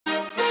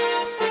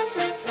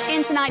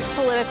In tonight's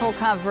political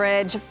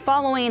coverage,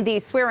 following the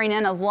swearing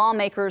in of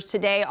lawmakers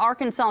today,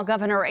 Arkansas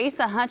Governor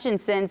Asa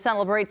Hutchinson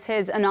celebrates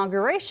his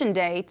inauguration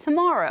day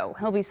tomorrow.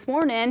 He'll be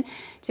sworn in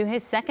to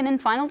his second and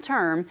final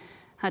term.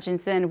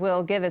 Hutchinson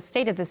will give a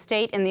State of the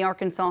State in the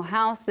Arkansas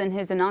House, then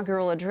his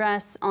inaugural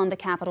address on the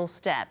Capitol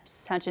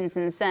steps.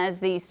 Hutchinson says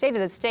the State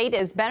of the State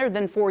is better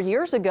than 4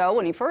 years ago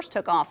when he first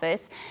took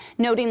office,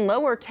 noting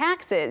lower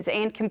taxes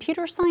and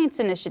computer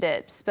science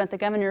initiatives. But the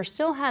governor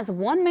still has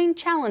one main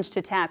challenge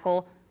to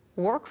tackle: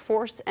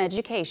 workforce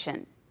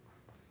education.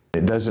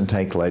 It doesn't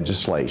take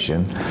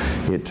legislation.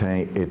 It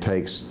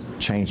takes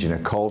changing a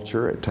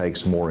culture. It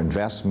takes more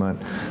investment,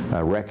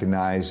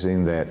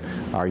 recognizing that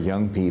our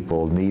young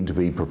people need to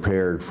be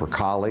prepared for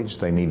college.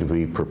 They need to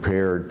be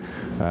prepared,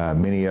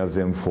 many of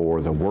them,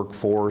 for the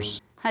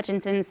workforce.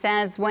 Hutchinson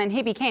says when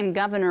he became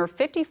governor,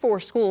 54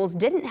 schools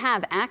didn't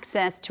have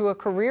access to a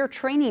career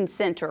training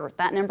center.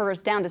 That number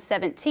is down to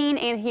 17,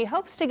 and he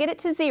hopes to get it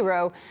to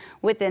 0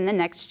 within the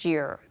next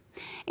year.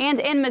 And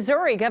in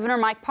Missouri, Governor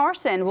Mike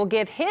Parson will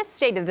give his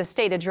State of the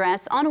State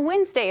address on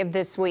Wednesday of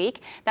this week.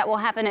 That will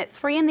happen at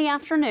 3 in the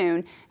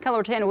afternoon.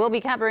 Color 10 will be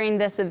covering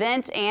this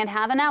event and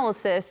have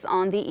analysis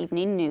on the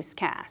evening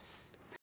newscasts.